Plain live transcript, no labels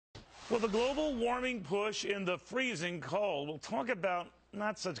Well, the global warming push in the freezing cold. We'll talk about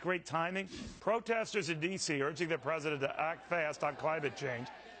not such great timing. Protesters in D.C. urging their president to act fast on climate change,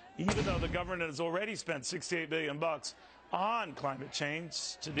 even though the government has already spent $68 billion on climate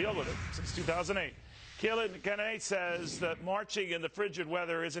change to deal with it since 2008. Kayleigh McEnany says that marching in the frigid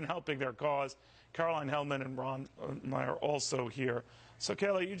weather isn't helping their cause. Caroline Hellman and Ron Meyer also here. So,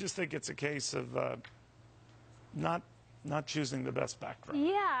 Kayleigh, you just think it's a case of not choosing the best backdrop?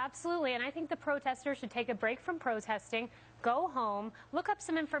 Yeah, absolutely. And I think the protesters should take a break from protesting, go home, look up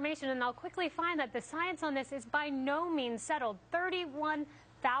some information, and they'll quickly find that the science on this is by no means settled.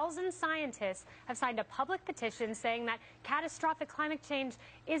 31,000 scientists have signed a public petition saying that catastrophic climate change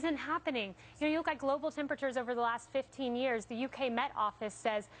isn't happening. You know, you look at global temperatures over the last 15 years, the UK Met Office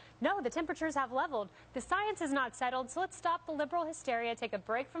says, no, the temperatures have leveled. The science is not settled, so let's stop the liberal hysteria, take a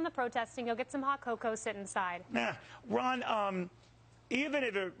break from the protesting, go get some hot cocoa, sit inside. Yeah. Ron, even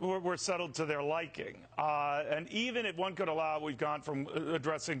if it were settled to their liking, and even if one could allow, we've gone from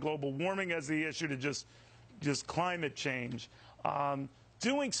addressing global warming as the issue to just climate change,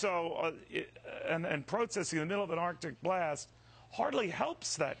 doing so and protesting in the middle of an Arctic blast hardly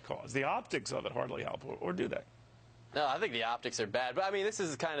helps that cause. The optics of it hardly help, or do they? No, I think the optics are bad. But, I mean, this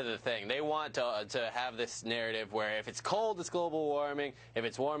is kind of the thing. They want to have this narrative where if it's cold, it's global warming. If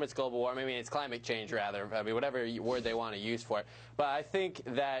it's warm, it's global warming. I mean, it's climate change, rather. I mean, whatever word they want to use for it. But I think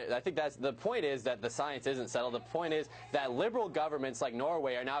that's the point is that the science isn't settled. The point is that liberal governments like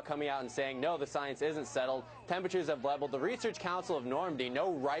Norway are now coming out and saying, no, the science isn't settled. Temperatures have leveled. The Research Council of Normandy,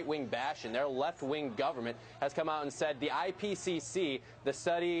 no right-wing bastion, their left-wing government has come out and said the IPCC, the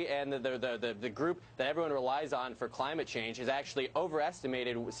study and the group that everyone relies on for climate change, has actually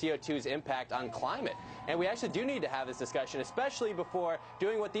overestimated CO2's impact on climate. And we actually do need to have this discussion, especially before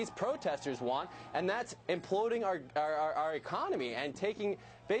doing what these protesters want, and that's imploding our economy and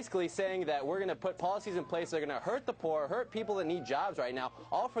basically saying that we're going to put policies in place that are going to hurt the poor, hurt people that need jobs right now,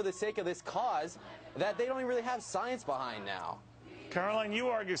 all for the sake of this cause that they don't even really have science behind now. Caroline, you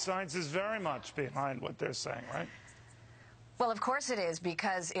argue science is very much behind what they're saying, right? Well, of course it is,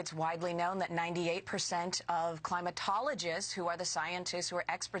 because it's widely known that 98% of climatologists, who are the scientists who are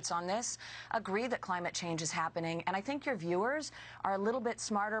experts on this, agree that climate change is happening. And I think your viewers are a little bit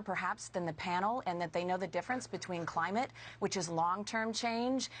smarter, perhaps, than the panel, and that they know the difference between climate, which is long-term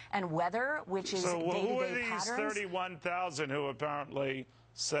change, and weather, which is day-to-day patterns. So who are these 31,000 who apparently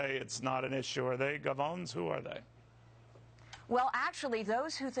say it's not an issue? Are they Gavons? Who are they? Well, actually,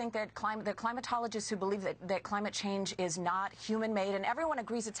 those who think that the climatologists who believe that climate change is not human-made, and everyone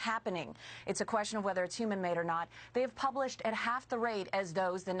agrees it's happening, it's a question of whether it's human-made or not, they have published at half the rate as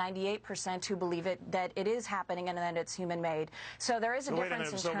those, the 98% who believe that it is happening and that it's human-made. So there is a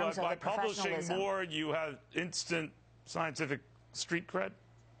difference in terms of the professionalism. By publishing more, you have instant scientific street cred?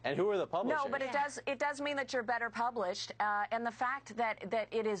 And who are the publishers? No, but it does mean that you're better published, and the fact that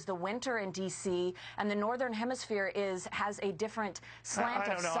it is the winter in D.C. and the northern hemisphere has a different slant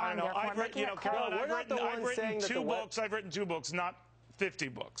of sun. I've written two books, not 50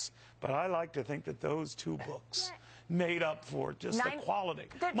 books, but I like to think that those two books made up for just the quality.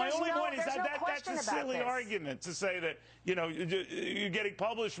 My only point is that's a silly argument to say that you're getting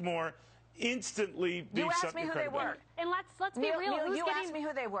published more. Instantly beefs up your credibility. You asked me who they were. And let's be real. You asked me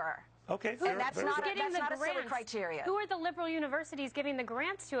who they were. Okay, and that's not a silly criteria. Who are the liberal universities giving the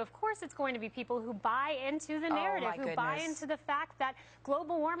grants to? Of course it's going to be people who buy into the narrative, who buy into the fact that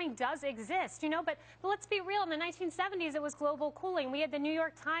global warming does exist, but let's be real, in the 1970s it was global cooling. We had the New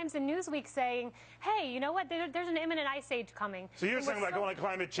York Times and Newsweek saying, hey, you know what, there's an imminent ice age coming. So you're saying like going to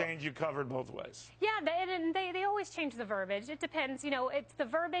climate change, you covered both ways? Yeah, they always change the verbiage. It depends, it's the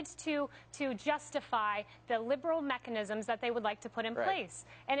verbiage to justify the liberal mechanisms that they would like to put in place.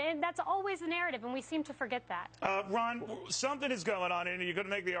 And that's always the narrative, and we seem to forget that. Ron, something is going on, and you're going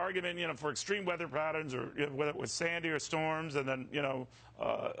to make the argument, for extreme weather patterns, or whether it was sandy or storms, and then,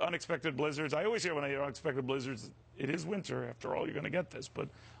 unexpected blizzards. I always hear when I hear unexpected blizzards, it is winter, after all, you're going to get this. But,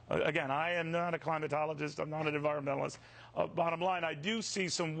 again, I am not a climatologist. I'm not an environmentalist. Bottom line, I do see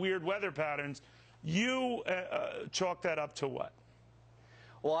some weird weather patterns. You chalk that up to what?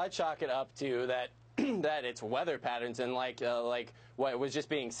 Well, I chalk it up to that it's weather patterns, and like what was just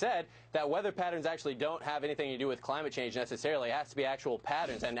being said, that weather patterns actually don't have anything to do with climate change necessarily. It has to be actual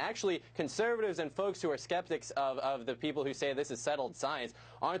patterns. And actually, conservatives and folks who are skeptics of the people who say this is settled science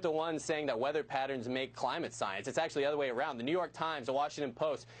aren't the ones saying that weather patterns make climate science. It's actually the other way around. The New York Times, the Washington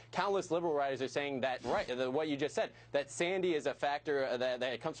Post, countless liberal writers are saying that, what you just said, that Sandy is a factor that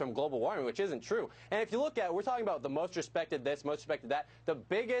it comes from global warming, which isn't true. And if you look at, we're talking about the most respected this, most respected that, the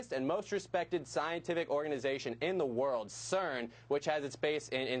biggest and most respected scientific organization in the world, CERN, which has its base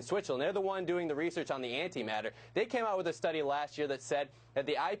in Switzerland. They're the one doing the research on the antimatter. They came out with a study last year that said that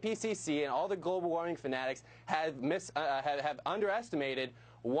the IPCC and all the global warming fanatics have underestimated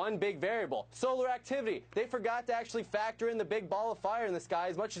one big variable, solar activity. They forgot to actually factor in the big ball of fire in the sky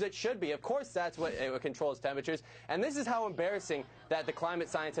as much as it should be. Of course, that's what controls temperatures. And this is how embarrassing that the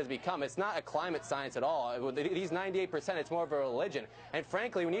climate science has become. It's not a climate science at all. These 98%, it's more of a religion. And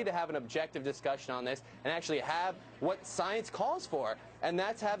frankly, we need to have an objective discussion on this and actually have what science calls for. And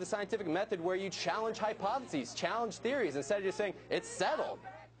that's have the scientific method where you challenge hypotheses, challenge theories, instead of just saying it's settled.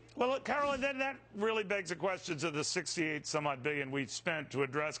 Well, Carolyn, then that really begs the questions of the 68-some-odd billion we spent to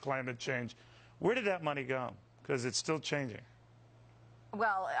address climate change. Where did that money go? Because it's still changing.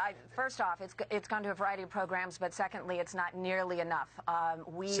 Well, first off, it's gone to a variety of programs, but secondly, it's not nearly enough.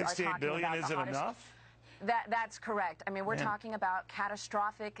 $68 billion isn't enough? That's correct. I mean, we're talking about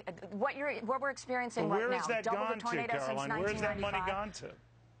catastrophic. What we're experiencing right now. Where has that gone to, Caroline? Where has that money gone to?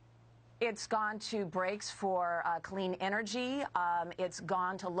 It's gone to breaks for clean energy. It's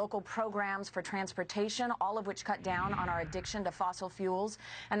gone to local programs for transportation, all of which cut down on our addiction to fossil fuels.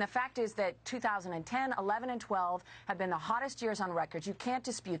 And the fact is that 2010, 11, and 12 have been the hottest years on record. You can't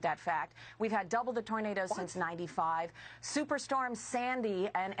dispute that fact. We've had double the tornadoes since '95. Superstorm Sandy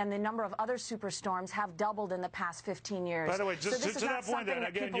and the number of other superstorms have doubled in the past 15 years. By the way, just to that point, then,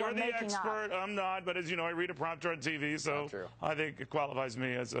 again, you're the expert. I'm not, but as you know, I read a prompter on TV, so I think it qualifies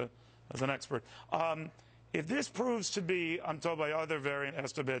me as an expert. If this proves to be, I'm told by other variant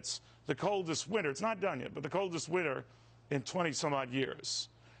estimates, the coldest winter, it's not done yet, but the coldest winter in 20-some-odd years,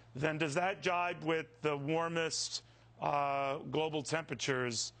 then does that jibe with the warmest global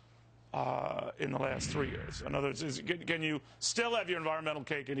temperatures in the last 3 years? In other words, can you still have your environmental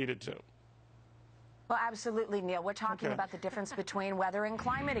cake and eat it too? Well, absolutely, Neil. We're talking about the difference between weather and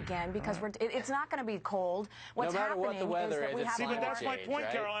climate again, because it's not going to be cold. What's no matter what the weather is, see, but that's my point,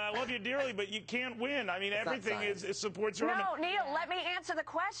 right? Caroline. I love you dearly, but you can't win. I mean, everything supports your own. No, Neil, let me answer the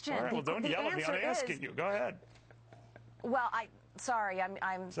question. All right, well, don't yell at me. I'm asking you. Go ahead. Well, sorry,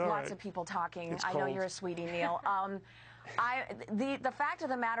 I'm lots of people talking. I know you're a sweetie, Neil. The fact of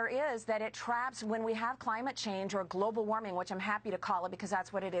the matter is that it traps, when we have climate change or global warming, which I'm happy to call it because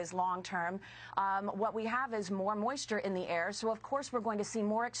that's what it is long term, what we have is more moisture in the air. So, of course, we're going to see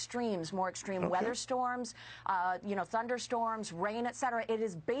more extremes, more extreme weather storms, thunderstorms, rain, etc. It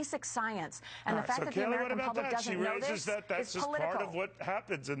is basic science. And the fact that the American public doesn't know this that's just part of what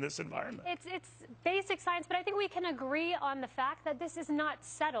happens in this environment. It's basic science, but I think we can agree on the fact that this is not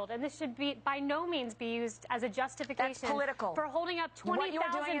settled, and this should be by no means be used as a justification for holding up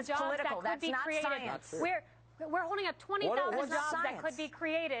 20,000 jobs that could be created. We're holding up 20,000 jobs that could be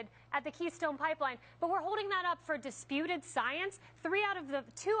created at the Keystone Pipeline, but we're holding that up for disputed science.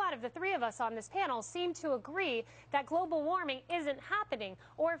 Two out of the three of us on this panel seem to agree that global warming isn't happening,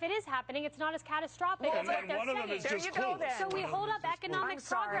 or if it is happening, it's not as catastrophic as what they're saying. So we hold up economic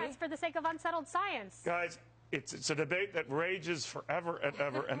progress for the sake of unsettled science. Guys, it's a debate that rages forever and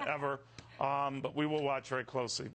ever and ever, but we will watch very closely.